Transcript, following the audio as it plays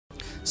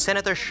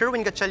Senator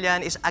Sherwin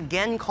Gatchalian is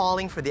again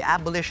calling for the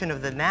abolition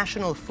of the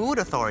National Food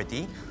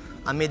Authority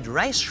amid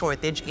rice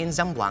shortage in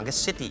Zamboanga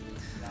City.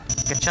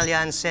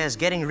 Gatchalian says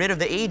getting rid of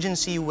the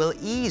agency will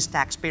ease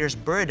taxpayers'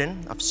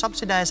 burden of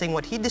subsidizing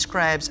what he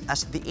describes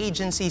as the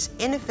agency's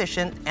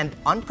inefficient and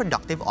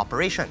unproductive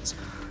operations.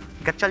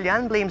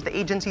 Gatchalian blames the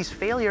agency's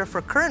failure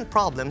for current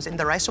problems in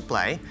the rice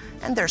supply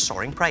and their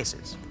soaring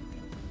prices.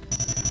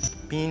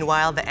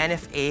 Meanwhile, the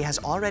NFA has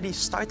already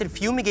started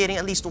fumigating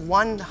at least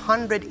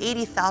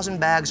 180,000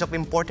 bags of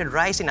imported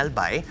rice in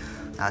Albay,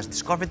 as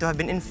discovered to have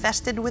been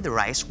infested with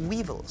rice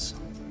weevils.